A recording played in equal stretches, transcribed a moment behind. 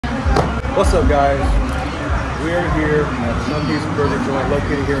What's up, guys? We are here at Chunky's Burger Joint,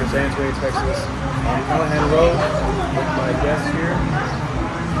 located here in San Antonio, Texas, on Callahan Road, with my guest here.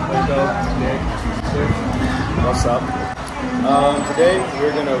 Hello, Nick. What's up? Today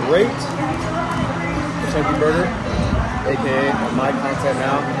we're gonna rate the Chunky Burger, aka my content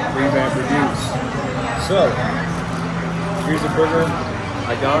now, Revamp Reviews. So, here's the burger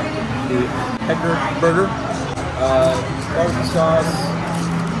I got, the Pecker Burger, barbecue sauce.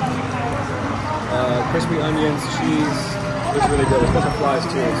 Crispy onions, cheese. Looks really good. There's a bunch of flies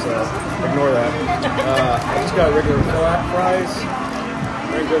too, so ignore that. I just got regular fries.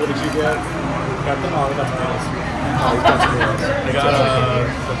 Very good. What did you get? Got them all. We got something else. Oh, he's got something else. I got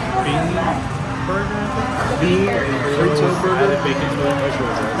the bean burger. Bean burrito burger. Added bacon to it. Which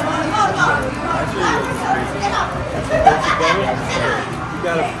was it? You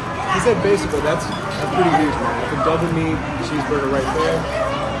got a. He said basically that's pretty huge, man. Like a double meat cheeseburger right there.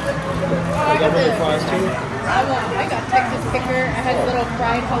 I got the fries too. I got Texas Picker. I had little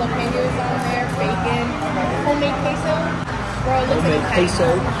fried jalapenos on there, bacon, homemade queso. Bro, it looks like a queso.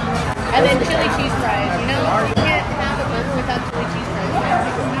 And then chili cheese fries. You know, you can't have a burger without chili cheese fries.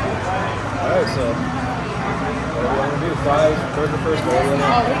 Alright, so what do you want to do? Fries, burger first, or whatever?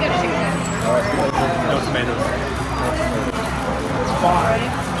 Oh, we got chicken. Alright, No tomatoes. it's fine.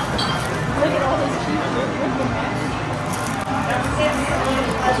 Look at all this cheese.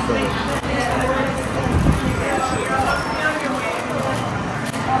 That's a burger.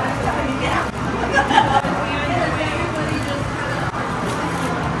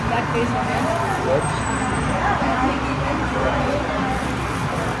 That face on there. What?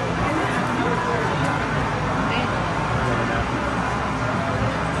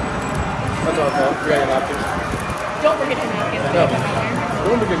 That's our fault. We got your napkins. Don't forget your napkins. No.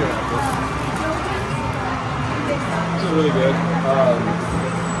 Don't forget your napkins. This is really good.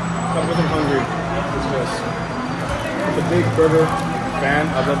 I wasn't hungry. I'm a big burger fan.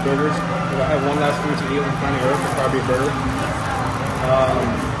 I love burgers. If I have one last food to eat on planet Earth, it's probably a burger. I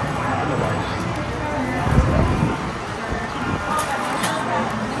don't know why.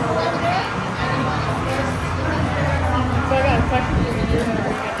 So I got a question for you.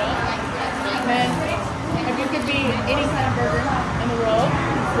 Man, if you could be any kind of burger in the world,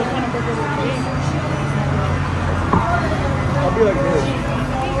 what kind of burger would you be? I'll be like this.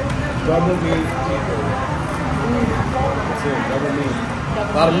 Double meat cheeseburger. That's it. Double meat.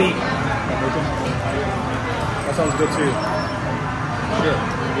 A lot of meat. That sounds good too. Shit.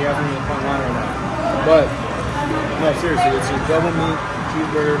 He has me in the front line right now. But no, seriously, it's a double meat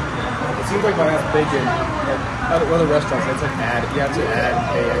cheeseburger. It seems like when I have bacon at other restaurants, it's like you have to add and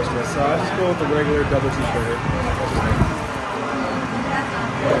pay extra. So I just go with the regular double cheeseburger.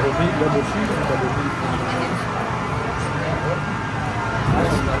 Double meat, double cheese, and double meat.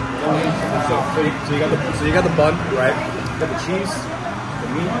 So you got the bun, right? You got the cheese, the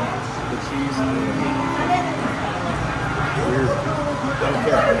meat, the cheese, and the meat. Weird. I don't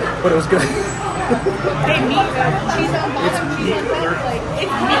care. But it was good. Hey, meat, cheese on bottom, cheese on top, like,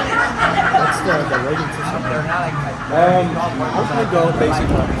 it's meat. That's the rating system. I'm gonna go basic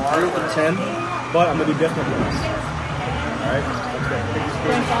 0 to 10, but I'm gonna do different ones. Alright?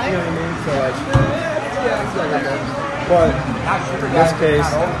 You know what I mean? So like, but in this case,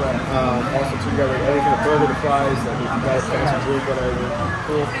 also too, you got like everything, the burger, the fries, like if you got a fancy drink, whatever,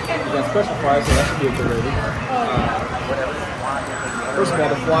 cool. You got special fries, so that should be a good rating. First of all,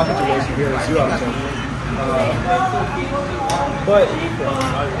 the fly situation here is 0 out of 10. But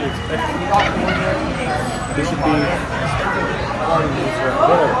this should be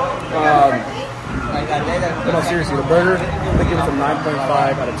whatever. But no, seriously, the burger, I'm gonna give it a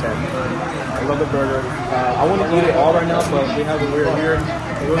 9.5 out of 10. I love the burger. I want to eat it all right now, but we have we're here.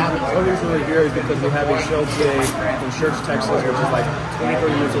 The only reason we're here is because we have a show today in Church, Texas, which is like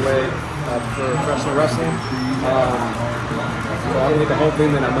 20-30 minutes away for professional wrestling. So I'll eat the whole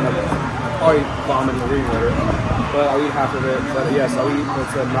thing, then I'm gonna probably vomit in the ring later. But I'll eat half of it. But yes, I'll eat.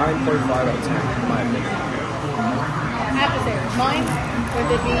 It's a 9.5 out of 10 in my opinion. I have to say, mine, with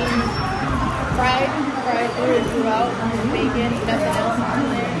it being fried through and throughout, bacon, nothing else on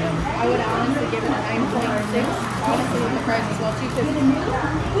there, I would honestly give it a 9.6, honestly with the fries as well too, because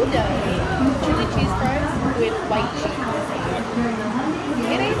who does chili cheese fries with white cheese?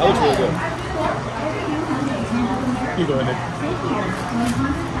 It ain't That looks really good. You go ahead.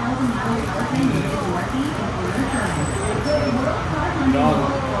 No.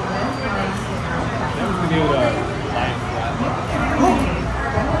 That was the deal with life.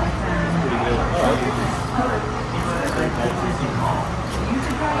 Pretty good.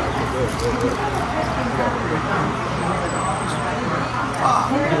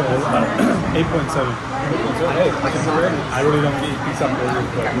 Good. 8.7. Hey, that's a great. I really don't eat pizza burgers,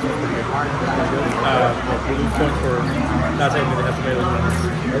 but this one's pretty good. We lose points for not saying that they have tomatoes in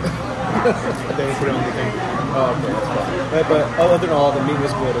it. They didn't put it on the thing. Oh, okay, that's fine. But other than all, the meat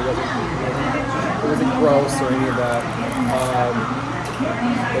was good. It wasn't gross or any of that.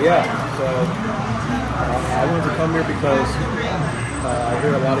 But yeah, so I wanted to come here because I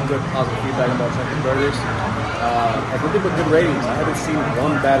hear a lot of good positive feedback about Chucky's Burgers. I think they put good ratings. I haven't seen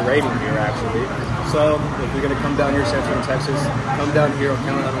one bad rating here actually. So if you're gonna come down here, San Antonio, Texas, come down here on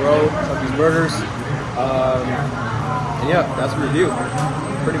Callahan Road, Chucky's Burgers. And yeah, that's a review,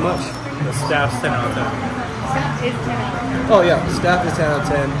 pretty much. The staff's 10 out of 10. Staff is 10 out of 10. Oh yeah, staff is 10 out of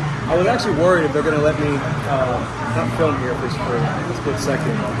 10. I was actually worried if they're gonna let me not film here for a split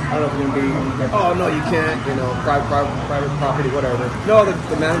second. I don't know if it's gonna be like, oh no, you can't, you know, private property, whatever. No,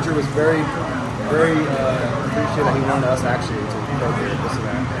 the manager was very appreciative that he wanted us actually to go here, this and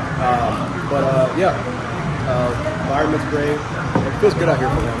that. Yeah, environment's great. It feels good out here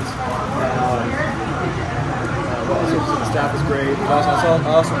for once. The staff is great. I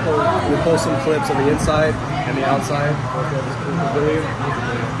also we'll post some clips of the inside and the outside of this pavilion.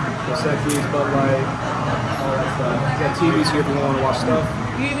 Prosecco's, Bud Light, all that stuff. You got TVs here if you want to watch stuff.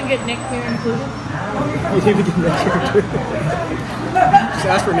 You even get Nick here included? You even get Nick here included. Just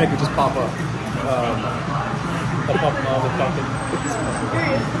ask for Nick, it just pop up. I'll pop them all in the pocket.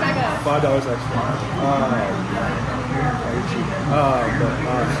 $5 extra.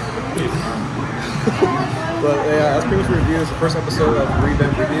 But yeah, that's pretty much the review. It's the first episode of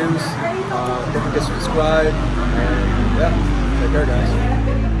Revamp Reviews. Don't forget to subscribe. And yeah, take care, guys.